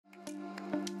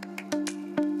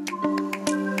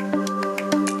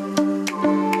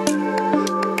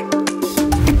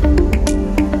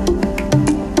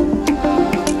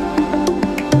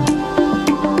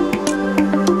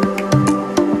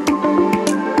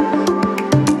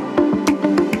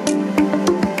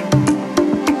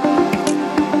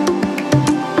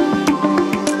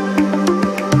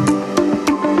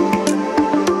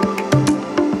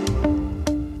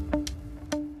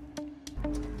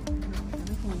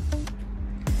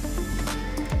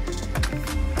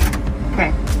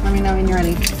you're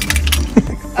ready.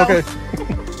 Okay.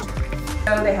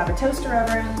 So they have a toaster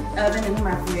oven in the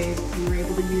microwave. We were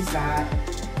able to use that.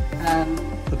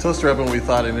 The toaster oven we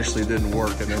thought initially didn't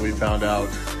work, and then we found out.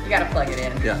 You gotta plug it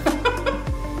in. Yeah.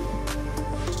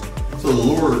 So the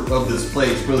lure of this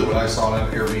place, really what I saw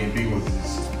on Airbnb, was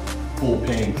these full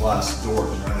pane glass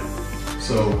doors, right?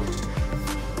 So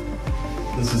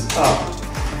this is up.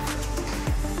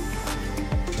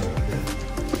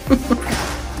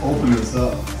 Open this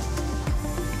up.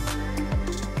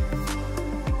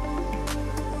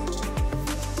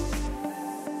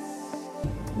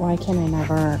 Why can I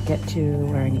never get to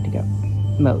where I need to go?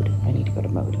 Mode. I need to go to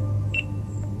mode.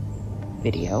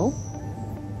 Video.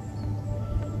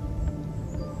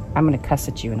 I'm gonna cuss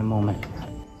at you in a moment.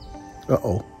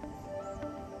 Uh-oh.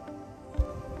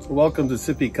 So welcome to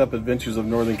Sippy Cup Adventures of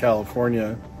Northern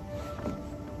California.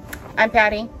 I'm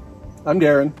Patty. I'm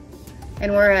Darren.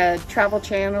 And we're a travel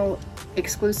channel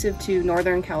exclusive to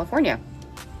Northern California.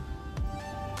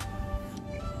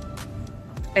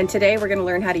 And today we're gonna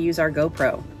learn how to use our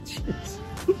GoPro.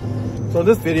 So in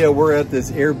this video, we're at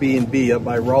this Airbnb up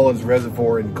by Rollins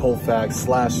Reservoir in Colfax /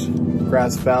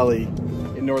 Grass Valley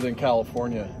in Northern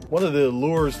California. One of the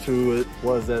allures to it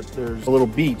was that there's a little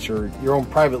beach, or your own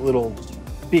private little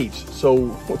beach.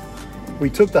 So we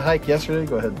took the hike yesterday.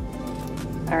 Go ahead.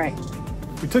 All right.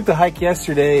 We took the hike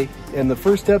yesterday, and the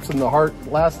first steps and the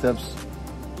last steps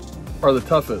are the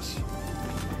toughest.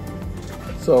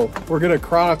 So we're gonna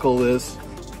chronicle this.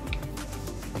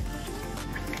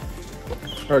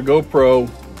 Our GoPro,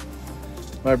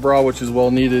 my bra, which is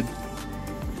well needed.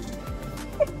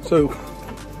 So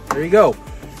there you go.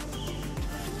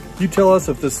 You tell us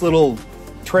if this little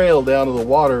trail down to the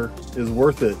water is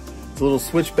worth it. It's a little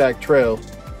switchback trail.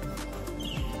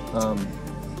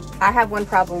 I have one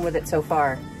problem with it so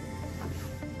far.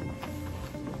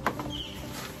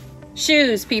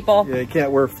 Shoes, people. Yeah, you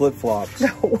can't wear flip-flops.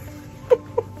 No.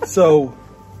 So.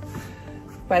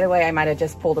 By the way, I might have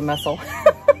just pulled a muscle.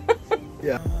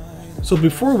 Yeah. So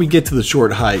before we get to the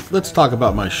short hike, let's talk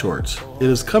about my shorts. It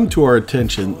has come to our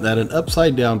attention that an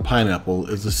upside down pineapple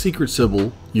is a secret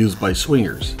symbol used by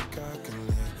swingers.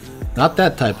 Not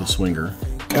that type of swinger.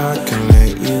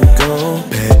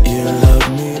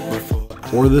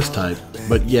 Or this type,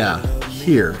 but yeah,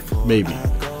 here, maybe.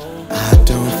 I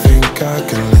don't think I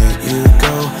can let you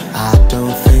go. I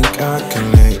don't think I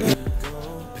can let you.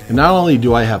 And not only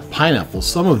do I have pineapples,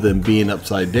 some of them being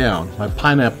upside down, my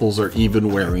pineapples are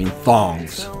even wearing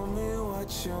thongs.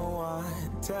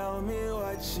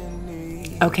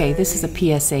 Okay, this is a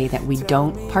PSA that we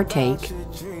don't partake.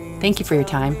 Thank you for your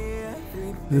time.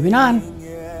 Moving on.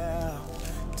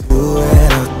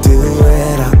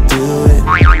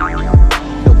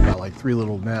 Got like 3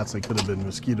 little gnats that could have been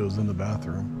mosquitoes in the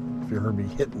bathroom, if you heard me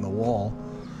hitting the wall.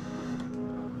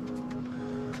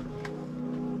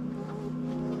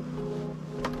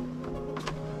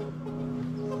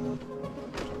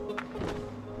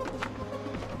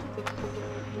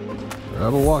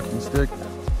 Grab a walking stick.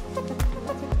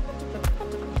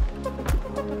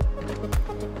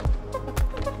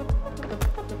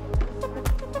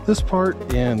 This part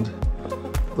and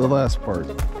the last part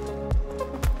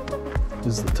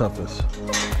is the toughest.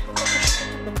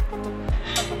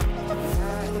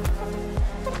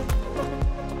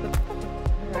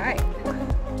 All right.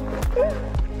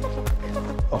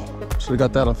 Oh, should have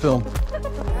got that on film.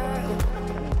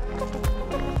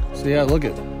 So yeah, look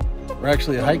it. We're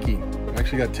actually hiking.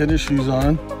 Actually got tennis shoes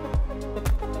on.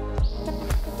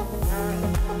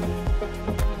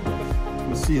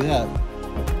 You'll see that.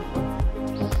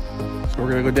 So we're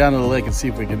gonna go down to the lake and see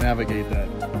if we can navigate that.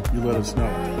 You let us know.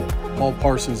 Paul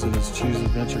Parsons and his Choose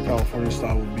Adventure California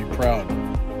style would be proud.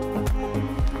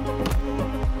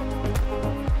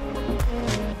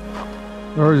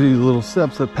 There are these little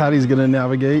steps that Patty's gonna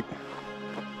navigate.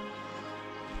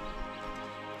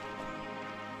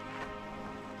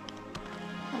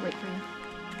 I'll wait for you.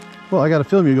 Well, I gotta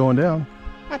film you going down.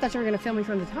 I thought you were going to film me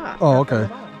from the top. Oh, okay.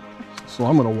 So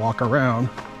I'm gonna walk around.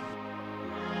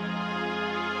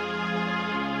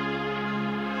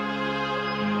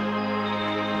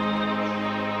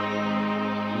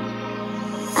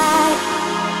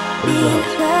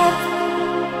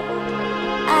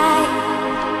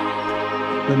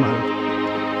 Good night.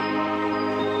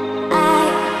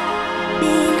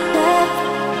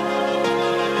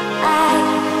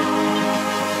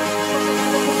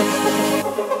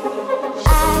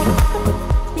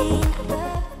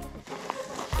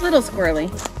 Little squirrely.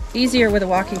 Easier with a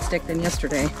walking stick than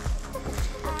yesterday.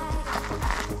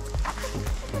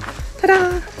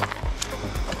 Ta-da!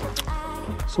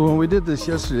 So when we did this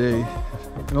yesterday,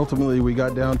 and ultimately we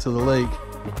got down to the lake,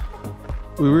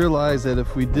 we realized that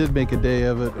if we did make a day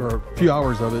of it, or a few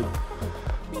hours of it,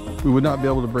 we would not be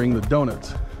able to bring the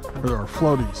donuts or our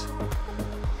floaties.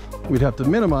 We'd have to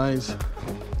minimize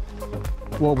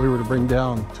what we were to bring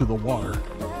down to the water.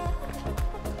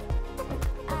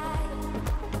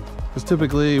 Because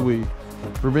typically we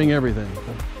bring everything.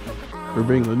 We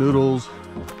bring the noodles,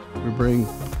 we bring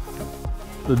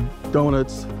the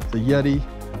donuts, the Yeti,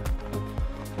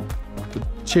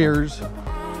 the chairs,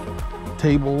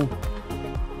 table.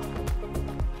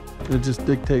 It just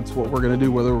dictates what we're going to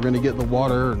do, whether we're going to get in the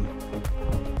water and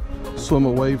swim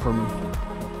away from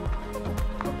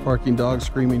barking dogs,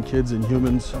 screaming kids and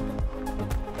humans,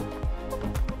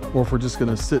 or if we're just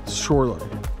going to sit shoreline.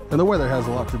 And the weather has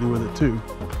a lot to do with it too.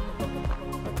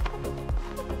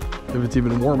 If it's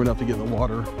even warm enough to get in the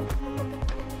water.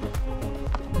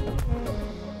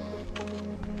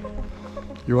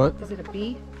 You're what? Is it a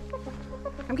bee?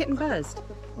 I'm getting buzzed.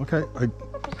 Okay. Well,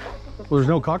 there's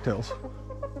no cocktails.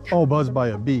 Oh, buzzed by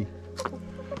a bee.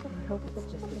 I hope it's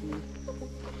just a bee.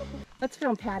 Let's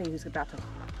film Patty, who's about to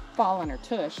fall on her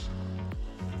tush.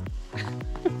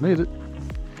 Made it.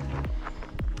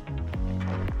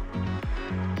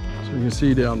 So you can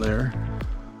see down there.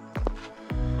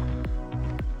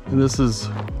 And this is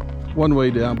one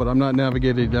way down, but I'm not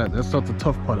navigating that. That's not the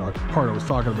tough part I was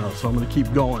talking about, so I'm going to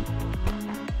keep going.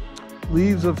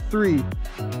 Leaves of 3.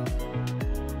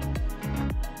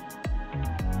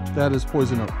 That is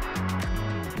poison oak.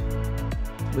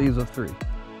 Leaves of 3.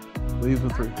 Leaves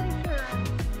of 3.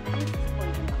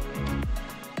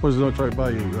 Poison oak's right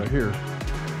by you, right here.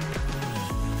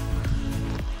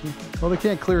 Well, they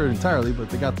can't clear it entirely, but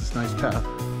they got this nice path.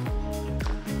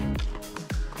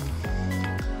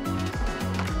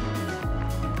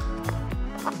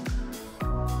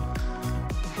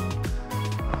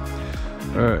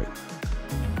 All right.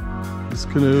 This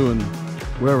canoe and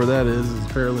whatever that is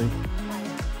fairly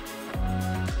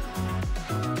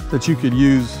that you could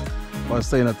use while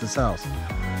staying at this house.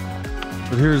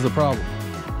 But here's the problem.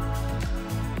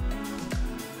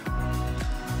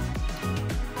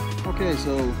 Okay,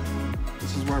 so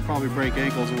this is where I probably break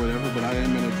ankles or whatever, but I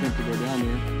am going to attempt to go down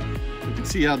there. You can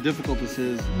see how difficult this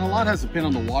is. And a lot has to depend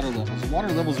on the water levels. The water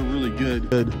levels are really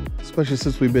good, especially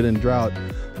since we've been in drought.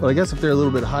 But I guess if they're a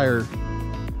little bit higher,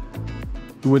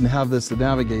 you wouldn't have this to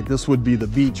navigate. This would be the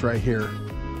beach right here.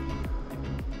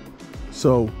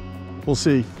 So we'll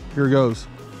see. Here goes.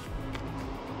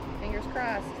 Fingers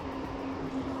crossed.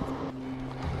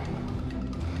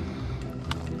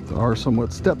 There are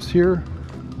somewhat steps here.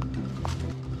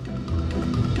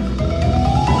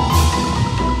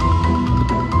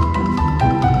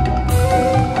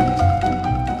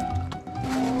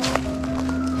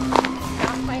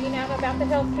 I'm finding out about the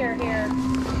healthcare here.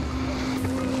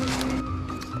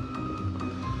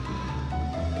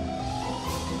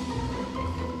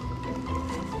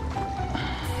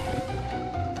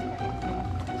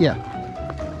 Yeah.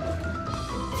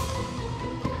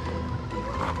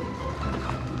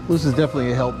 This is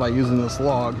definitely a help by using this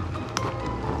log.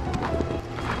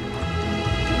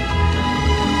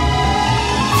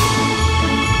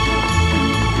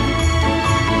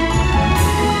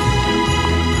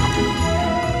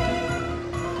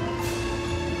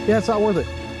 Yeah, it's not worth it.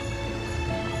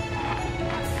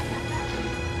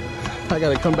 I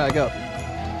gotta come back up.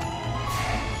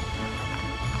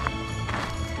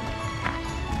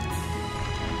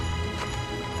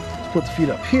 Put the feet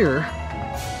up here.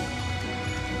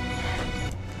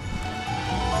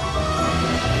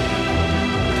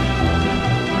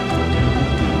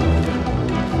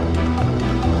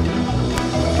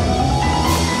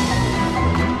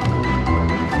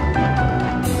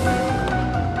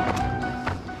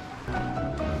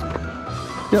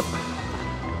 Yep.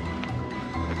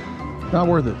 Not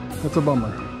worth it. That's a bummer.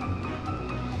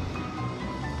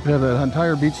 We have that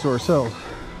entire beach to ourselves.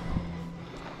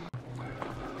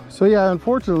 So yeah,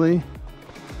 unfortunately,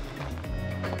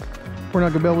 we're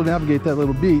not gonna be able to navigate that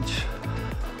little beach.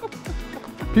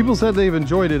 People said they've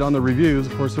enjoyed it on the reviews.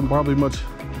 Of course, I'm probably much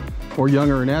more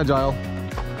younger and agile.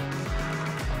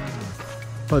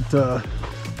 But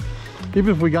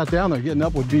even if we got down there, getting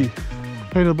up would be a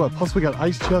pain in the butt. Plus we got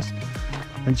ice chests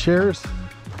and chairs.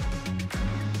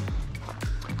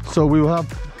 So we will have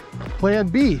plan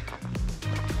B.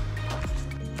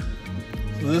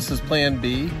 So this is plan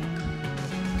B.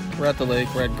 We're at the lake,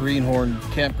 we're at Greenhorn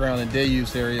Campground and Day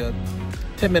Use Area.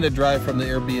 10-minute drive from the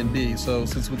Airbnb. So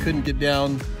since we couldn't get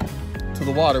down to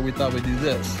the water, we thought we'd do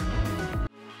this.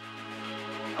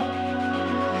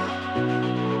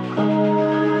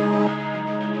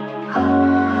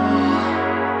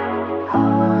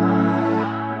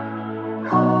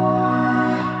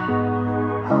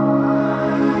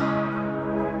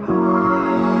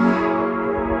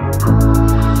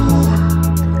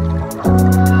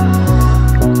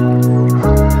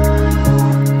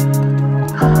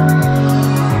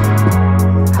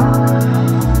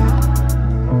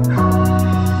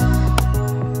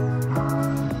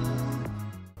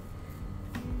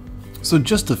 So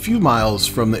just a few miles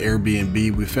from the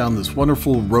Airbnb, we found this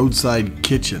wonderful roadside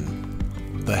kitchen,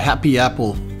 the Happy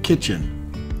Apple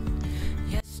Kitchen.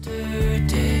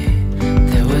 Yesterday,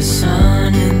 there was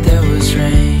sun and there was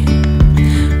rain,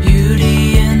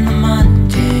 beauty in the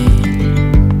mundane,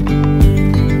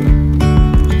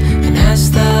 and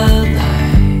as the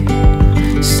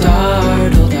light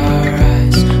startled our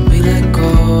eyes, we let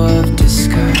go of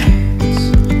disguise.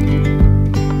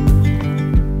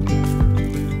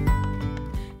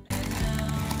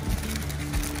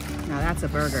 Now that's a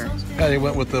burger. Yeah, they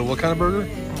went with the, what kind of burger? A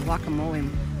guacamole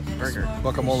burger.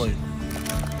 Guacamole.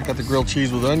 I got the grilled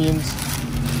cheese with onions,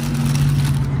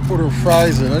 order of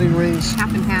fries and onion rings,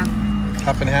 Half and half.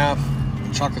 half and half,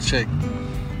 chocolate shake.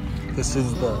 This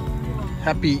is the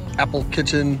Happy Apple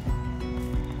Kitchen,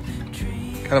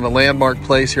 kind of a landmark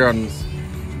place here on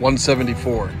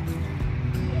 174.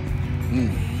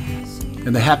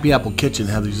 And the Happy Apple Kitchen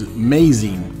have these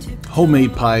amazing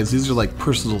homemade pies. These are like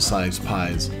personal sized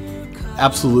pies.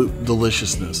 Absolute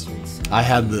deliciousness. I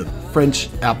had the French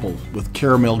apple with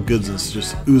caramel goodness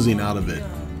just oozing out of it.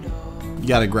 You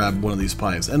gotta grab one of these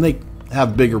pies. And they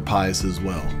have bigger pies as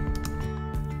well.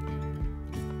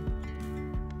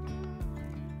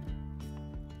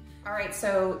 All right,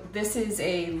 so this is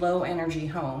a low energy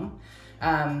home.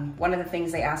 One of the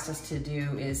things they asked us to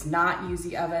do is not use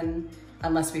the oven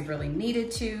unless we really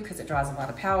needed to, because it draws a lot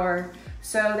of power.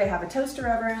 So they have a toaster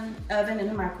oven and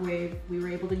a microwave. We were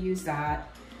able to use that.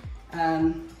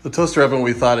 The toaster oven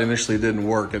we thought initially didn't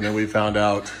work, and then we found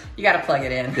out. You gotta plug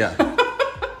it in. Yeah.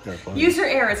 Use your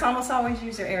air, it's almost always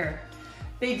use your air.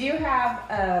 They do have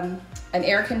an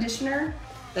air conditioner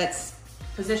that's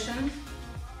positioned.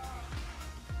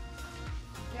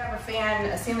 They have a fan,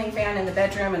 a ceiling fan in the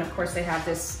bedroom, and of course they have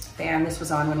this fan. This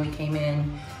was on when we came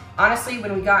in. Honestly,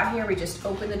 when we got here, we just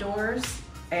opened the doors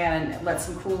and let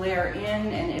some cool air in,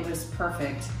 and it was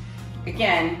perfect.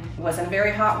 Again, it wasn't a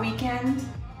very hot weekend,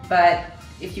 but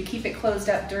if you keep it closed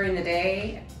up during the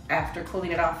day, after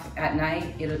cooling it off at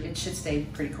night, it should stay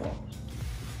pretty cool.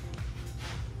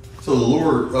 So the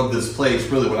lure of this place,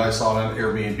 really what I saw on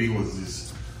Airbnb was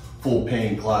these full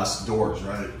pane glass doors,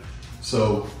 right?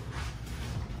 So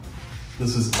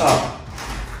this is up.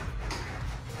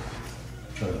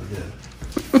 Try that again.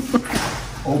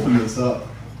 Open this up.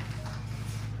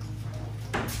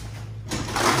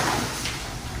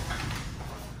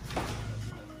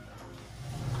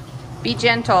 Be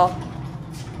gentle.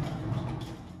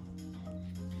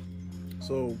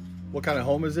 So what kind of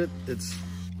home is it? It's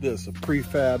this, a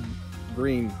prefab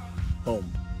green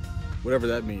home, whatever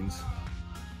that means.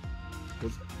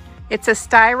 It's a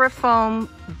styrofoam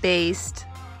based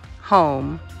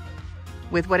home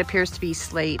with what appears to be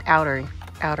slate outer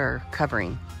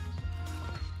covering.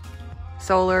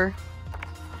 Solar.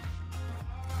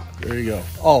 There you go.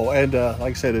 Oh, and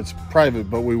like I said, it's private,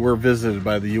 but we were visited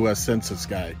by the U.S. Census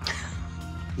guy.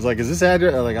 He's like, is this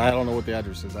address? Like, I don't know what the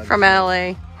address is. From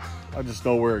LA. I just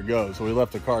know where it goes. So we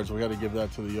left a card, so we got to give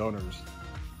that to the owners.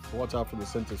 So watch out for the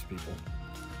census people.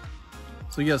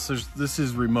 So yes, this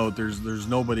is remote. There's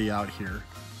nobody out here.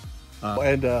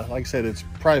 And like I said, it's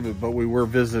private, but we were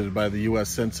visited by the U.S.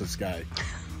 Census guy.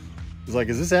 He's like,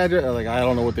 is this address? Like, I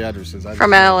don't know what the address is.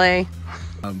 From LA.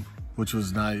 Which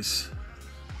was nice.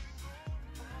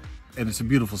 And it's a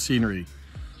beautiful scenery.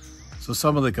 So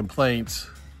some of the complaints,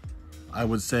 I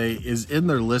would say, is in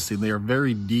their listing. They are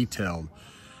very detailed.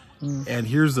 And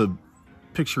here's a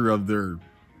picture of their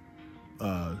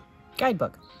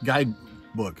Guidebook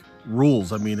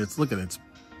rules. I mean, it's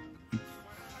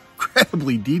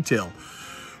incredibly detailed.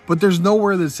 But there's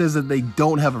nowhere that says that they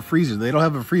don't have a freezer. They don't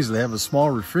have a freezer. They have a small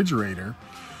refrigerator,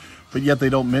 but yet they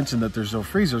don't mention that there's no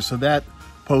freezer. So that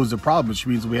posed a problem, which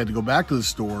means we had to go back to the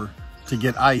store to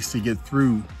get ice to get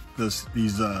through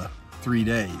these 3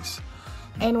 days.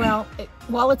 And well,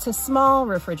 while it's a small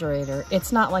refrigerator,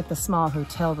 it's not like the small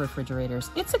hotel refrigerators.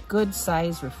 It's a good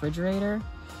size refrigerator.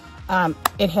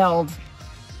 It held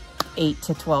 8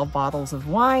 to 12 bottles of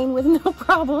wine with no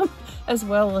problem, as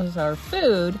well as our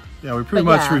food. Yeah, we pretty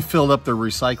much refilled up the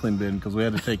recycling bin because we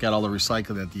had to take out all the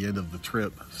recycling at the end of the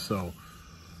trip. So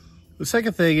the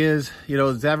second thing is, you know,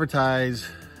 it's advertised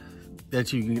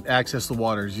that you can access the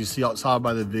water. As you saw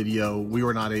by the video, we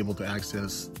were not able to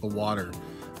access the water.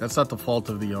 That's not the fault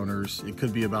of the owners. It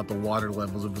could be about the water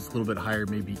levels. If it's a little bit higher,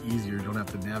 maybe easier. You don't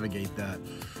have to navigate that.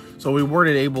 So we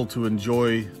weren't able to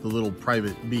enjoy the little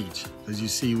private beach. As you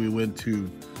see, we went to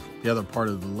the other part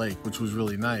of the lake, which was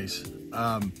really nice.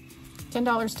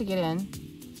 $10 to get in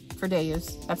for day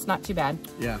use. That's not too bad.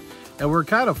 Yeah, and we're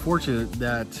kind of fortunate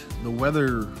that the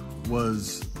weather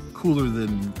was cooler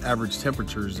than average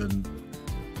temperatures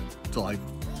until like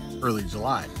early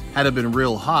July. Had it been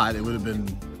real hot, it would have been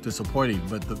disappointing,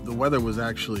 but the weather was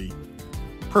actually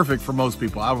perfect for most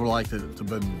people. I would like it to have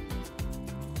been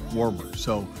warmer.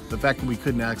 So the fact that we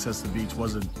couldn't access the beach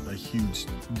wasn't a huge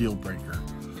deal breaker.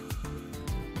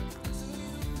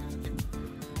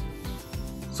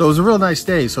 So it was a real nice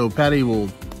day. So Patty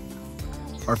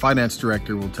our finance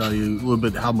director, will tell you a little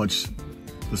bit how much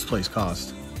this place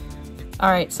cost. All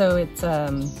right, so it's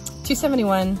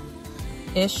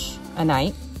 $271-ish a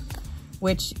night,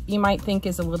 which you might think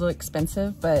is a little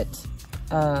expensive, but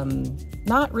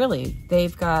not really.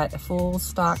 They've got a full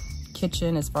stock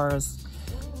kitchen as far as,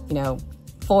 you know,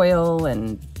 foil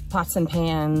and pots and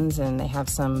pans, and they have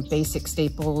some basic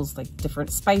staples like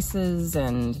different spices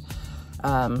and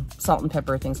salt and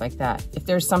pepper, things like that. If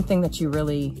there's something that you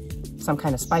really, some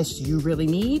kind of spice you really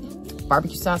need,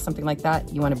 barbecue sauce, something like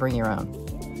that, you want to bring your own.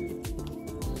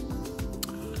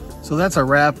 So that's a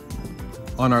wrap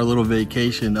on our little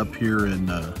vacation up here in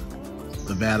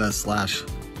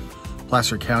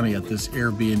Nevada/Placer County at this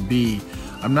Airbnb.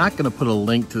 I'm not going to put a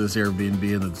link to this Airbnb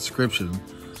in the description.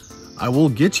 I will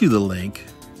get you the link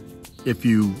if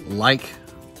you like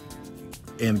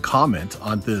and comment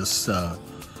on this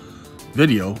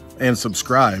video and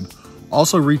subscribe.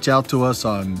 Also reach out to us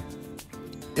on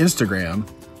Instagram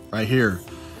right here.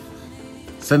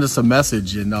 Send us a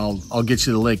message and I'll get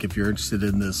you the link if you're interested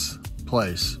in this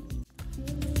place.